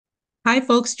Hi,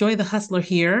 folks. Joy the Hustler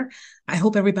here. I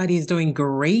hope everybody is doing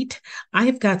great.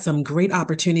 I've got some great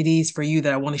opportunities for you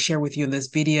that I want to share with you in this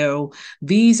video.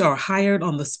 These are hired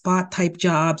on the spot type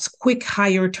jobs, quick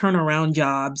hire turnaround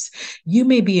jobs. You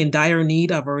may be in dire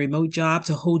need of a remote job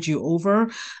to hold you over.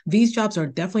 These jobs are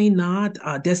definitely not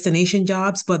destination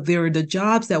jobs, but they're the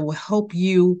jobs that will help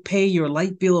you pay your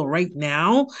light bill right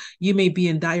now. You may be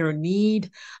in dire need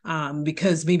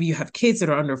because maybe you have kids that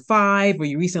are under 5, or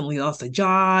you recently lost a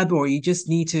job, or you just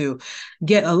need to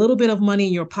get a little bit of money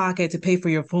in your pocket to pay for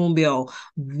your phone bill.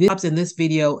 This jobs in this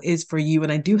video is for you.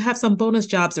 And I do have some bonus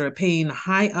jobs that are paying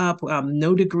high up,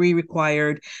 no degree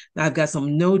required. I've got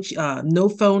some no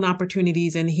phone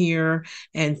opportunities in here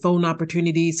and phone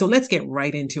opportunities. So let's get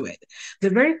right into it. The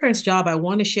very first job I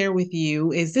want to share with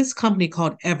you is this company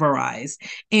called Everise.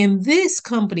 And this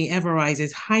company, Everise,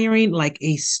 is hiring like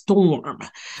a storm.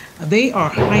 They are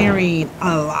hiring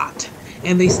a lot,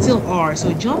 and they still are.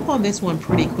 So jump on this one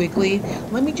pretty quickly.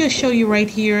 Let me just show you right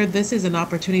here. This is an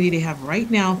opportunity they have right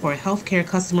now for a healthcare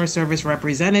customer service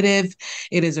representative.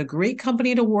 It is a great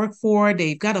company to work for.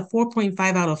 They've got a 4.5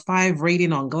 out of 5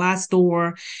 rating on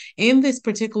Glassdoor. In this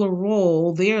particular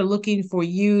role, they are looking for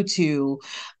you to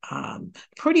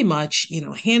pretty much,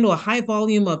 handle a high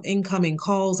volume of incoming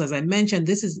calls. As I mentioned,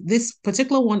 this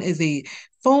particular one is a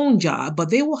phone job, but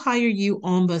they will hire you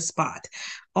on the spot.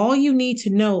 All you need to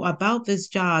know about this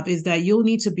job is that you'll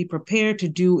need to be prepared to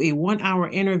do a 1 hour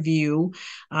interview.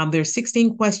 There's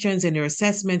 16 questions and their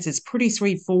assessments. It's pretty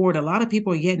straightforward. A lot of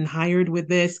people are getting hired with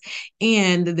this.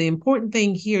 And the important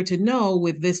thing here to know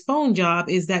with this phone job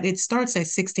is that it starts at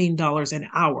 $16 an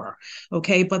hour.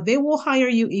 Okay. But they will hire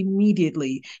you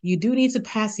immediately. You do need to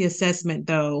pass the assessment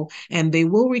though, and they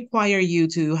will require you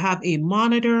to have a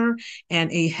monitor and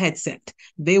a headset.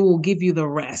 They will give you the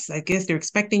rest. I guess they're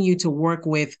expecting you to work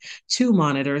with 2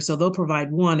 monitors, so they'll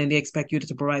provide one and they expect you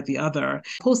to provide the other.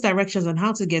 Post directions on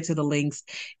how to get to the links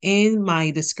in my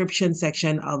description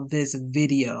section of this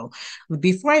video.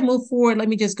 Before I move forward, let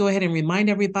me just go ahead and remind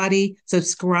everybody,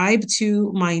 subscribe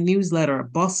to my newsletter,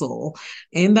 Bustle.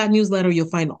 In that newsletter, you'll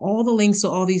find all the links to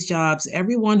all these jobs.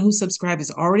 Everyone who subscribed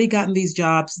has already gotten these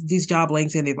job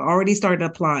links, and they've already started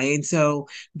applying. So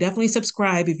definitely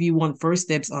subscribe if you want first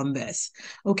dibs on this.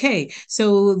 Okay,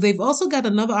 so they've also got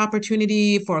another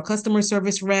opportunity for a customer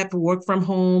service rep, work from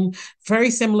home. Very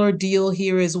similar deal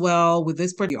here as well. With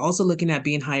this, you're also looking at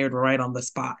being hired right on the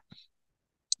spot.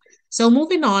 So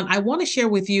moving on, I want to share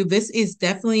with you, this is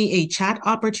definitely a chat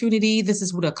opportunity. This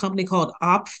is with a company called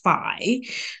OpFi.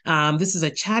 This is a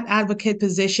chat advocate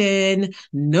position.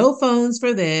 No phones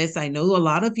for this. I know a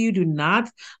lot of you do not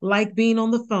like being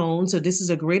on the phone, so this is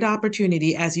a great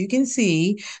opportunity. As you can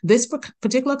see, this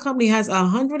particular company has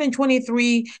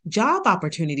 123 job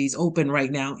opportunities open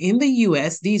right now in the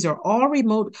US. These are all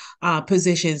remote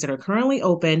positions that are currently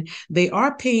open. They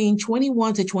are paying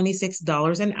 $21 to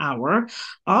 $26 an hour.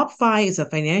 OpFi is a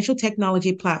financial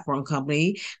technology platform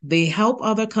company. They help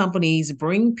other companies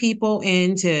bring people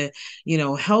in to,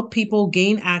 help people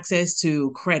gain access to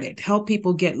credit, help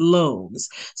people get loans.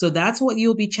 So that's what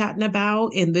you'll be chatting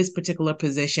about in this particular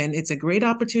position. It's a great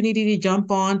opportunity to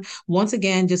jump on. Once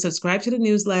again, just subscribe to the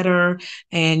newsletter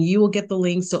and you will get the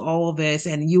links to all of this,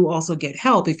 and you also get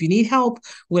help. If you need help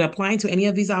with applying to any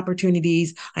of these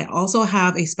opportunities, I also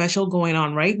have a special going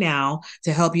on right now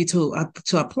to help you to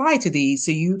apply to these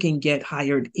so you can get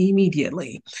hired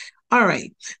immediately. All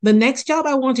right. The next job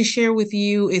I want to share with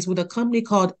you is with a company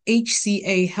called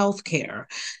HCA Healthcare.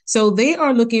 So they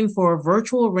are looking for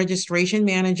virtual registration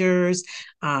managers,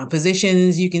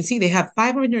 positions. You can see they have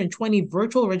 520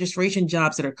 virtual registration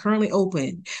jobs that are currently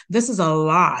open. This is a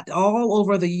lot all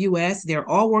over the US. They're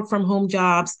all work from home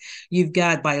jobs. You've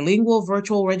got bilingual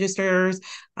virtual registrars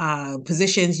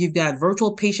positions. You've got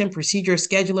virtual patient procedure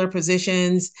scheduler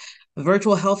positions,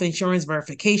 virtual health insurance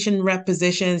verification rep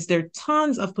positions. There are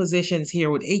tons of positions here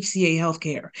with HCA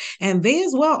Healthcare, and they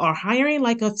as well are hiring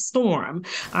like a storm.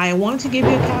 I want to give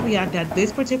you a caveat that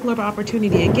this particular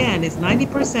opportunity, again, is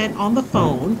 90% on the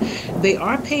phone. They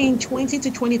are paying $20 to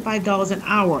 $25 an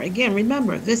hour. Again,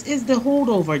 remember, this is the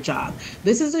holdover job.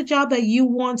 This is a job that you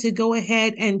want to go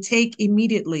ahead and take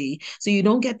immediately so you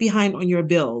don't get behind on your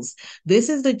bills. This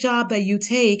is the job that you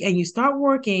take and you start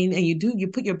working and you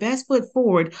put your best foot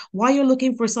forward why you're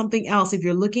looking for something else if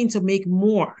you're looking to make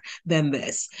more than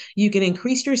this. You can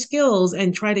increase your skills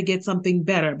and try to get something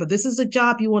better. But this is a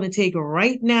job you want to take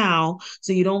right now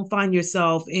so you don't find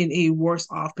yourself in a worse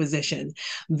off position.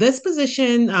 This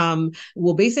position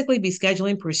will basically be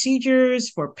scheduling procedures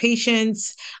for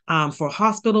patients, for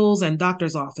hospitals and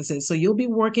doctors' offices. So you'll be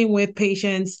working with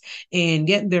patients and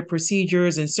getting their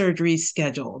procedures and surgeries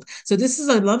scheduled. So this is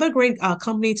another great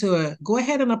company to go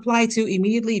ahead and apply to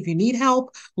immediately if you need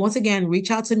help. Once again,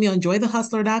 reach out to me on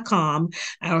joythehustler.com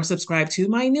or subscribe to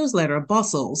my newsletter,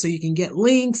 Bustle, so you can get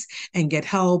links and get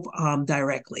help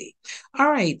directly. All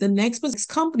right, the next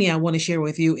company I want to share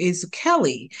with you is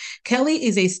Kelly. Kelly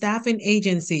is a staffing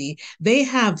agency. They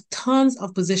have tons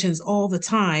of positions all the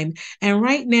time. And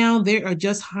right now, they are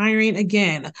just hiring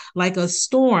again, like a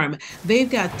storm. They've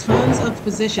got tons of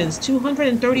positions,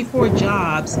 234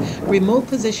 jobs, remote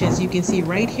positions you can see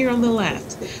right here on the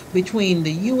left between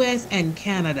the US and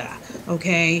Canada.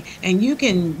 Okay, and you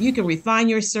can refine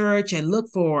your search and look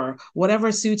for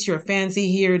whatever suits your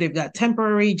fancy here. They've got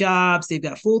temporary jobs, they've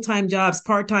got full-time jobs,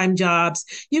 part-time jobs.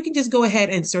 You can just go ahead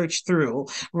and search through.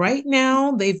 Right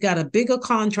now, they've got a bigger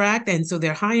contract, and so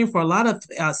they're hiring for a lot of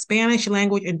Spanish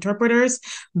language interpreters.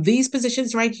 These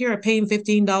positions right here are paying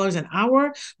 $15 an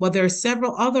hour, but there are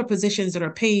several other positions that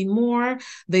are paying more.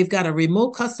 They've got a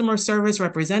remote customer service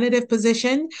representative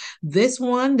position. This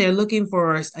one, they're looking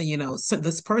for,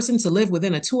 this person to live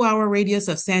within a 2-hour radius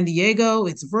of San Diego.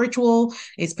 It's virtual.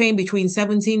 It's paying between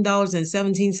 $17 and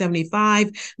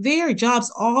 $17.75. There are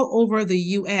jobs all over the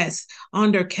U.S.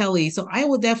 under Kelly. So I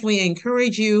will definitely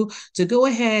encourage you to go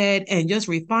ahead and just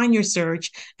refine your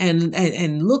search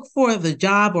and look for the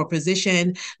job or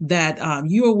position that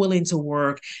you are willing to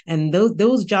work. And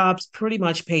those jobs pretty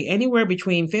much pay anywhere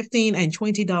between $15 and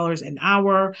 $20 an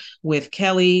hour with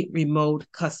Kelly remote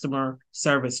customer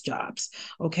service jobs.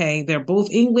 Okay, they're both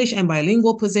English and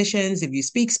bilingual positions if you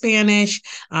speak Spanish,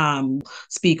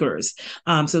 speakers.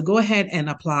 So go ahead and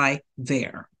apply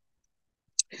there.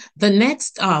 The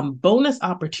next bonus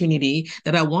opportunity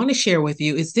that I want to share with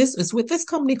you is with this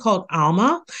company called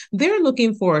Alma. They're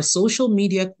looking for a social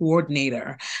media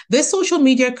coordinator. This social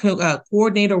media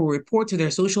coordinator will report to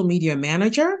their social media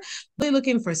manager. They're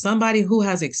looking for somebody who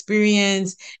has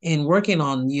experience in working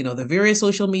on, the various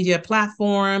social media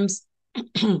platforms.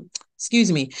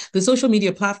 Excuse me, the social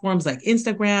media platforms like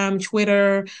Instagram,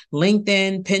 Twitter,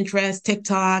 LinkedIn, Pinterest,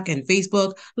 TikTok, and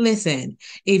Facebook. Listen,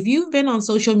 if you've been on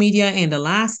social media in the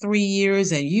last 3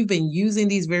 years and you've been using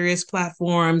these various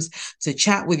platforms to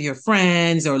chat with your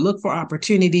friends or look for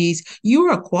opportunities, you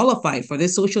are qualified for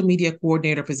this social media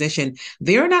coordinator position.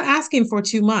 They're not asking for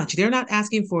too much. They're not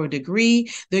asking for a degree.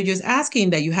 They're just asking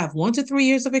that you have 1 to 3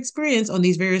 years of experience on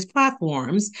these various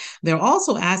platforms. They're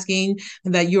also asking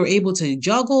that you're able to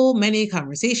juggle many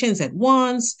conversations at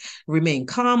once, remain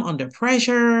calm under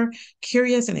pressure,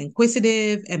 curious and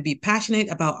inquisitive, and be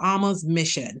passionate about Alma's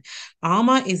mission.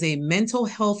 Alma is a mental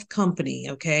health company,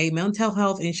 okay? Mental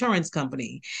health insurance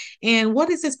company. And what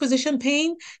is this position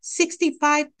paying?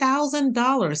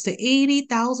 $65,000 to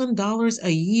 $80,000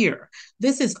 a year.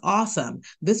 This is awesome.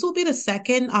 This will be the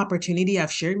second opportunity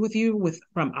I've shared with you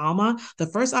from Alma. The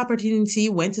first opportunity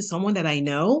went to someone that I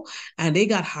know, and they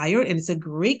got hired, and it's a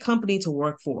great company to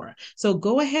work for. So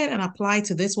go ahead and apply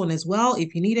to this one as well.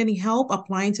 If you need any help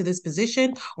applying to this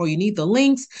position or you need the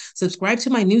links, subscribe to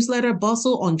my newsletter,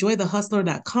 Bustle, on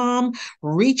joythehustler.com.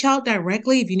 Reach out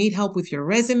directly if you need help with your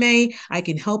resume. I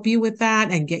can help you with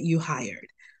that and get you hired.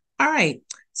 All right.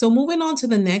 So moving on to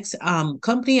the next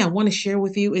company I want to share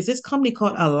with you is this company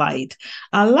called Alight.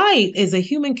 Alight is a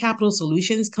human capital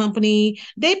solutions company.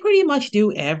 They pretty much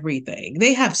do everything.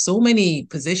 They have so many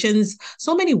positions,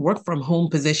 so many work from home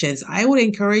positions. I would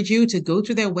encourage you to go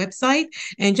to their website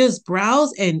and just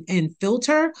browse and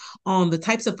filter on the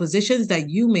types of positions that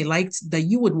you may like, that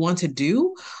you would want to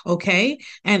do. Okay.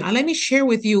 And let me share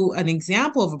with you an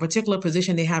example of a particular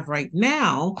position they have right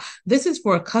now. This is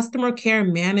for a customer care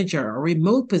manager, a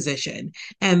remote position.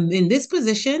 And in this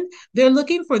position, they're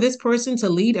looking for this person to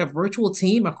lead a virtual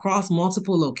team across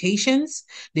multiple locations,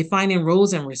 defining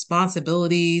roles and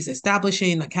responsibilities,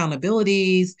 establishing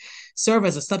accountabilities, serve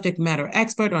as a subject matter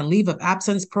expert on leave of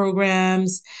absence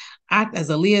programs, act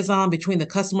as a liaison between the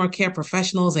customer care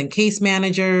professionals and case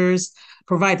managers,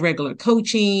 provide regular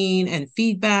coaching and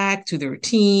feedback to their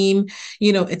team,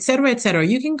 et cetera, et cetera.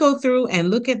 You can go through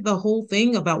and look at the whole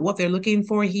thing about what they're looking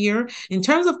for here. In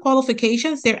terms of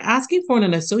qualifications, they're asking for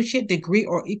an associate degree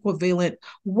or equivalent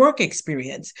work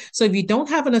experience. So if you don't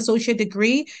have an associate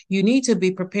degree, you need to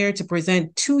be prepared to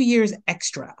present 2 years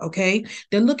extra, okay?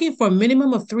 They're looking for a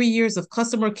minimum of 3 years of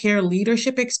customer care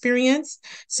leadership experience.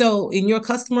 So in your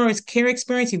customer care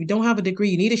experience, if you don't have a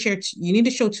degree, you need to show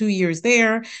 2 years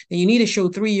there, and you need to show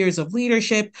 3 years of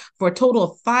leadership for a total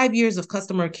of 5 years of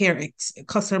customer care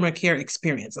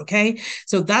experience, okay?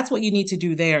 So that's what you need to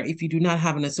do there if you do not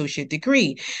have an associate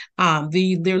degree.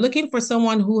 They're looking for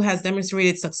someone who has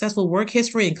demonstrated successful work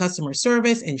history in customer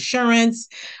service, insurance.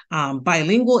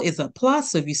 Bilingual is a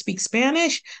plus. So if you speak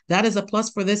Spanish, that is a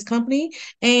plus for this company.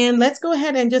 And let's go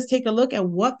ahead and just take a look at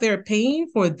what they're paying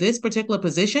for this particular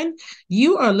position.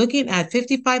 You are looking at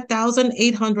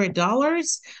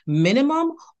 $55,800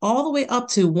 minimum, all the way up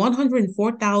to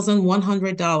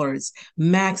 $104,100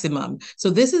 maximum.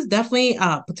 So this is definitely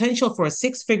potential for a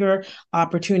six-figure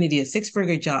opportunity, a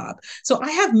six-figure job. So I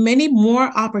have many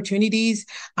more opportunities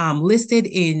listed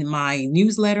in my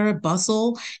newsletter,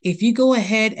 Bustle. If you go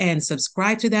ahead and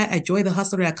subscribe to that at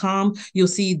joythehustler.com, you'll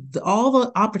see all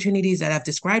the opportunities that I've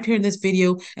described here in this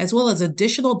video, as well as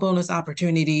additional bonus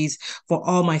opportunities for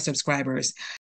all my subscribers.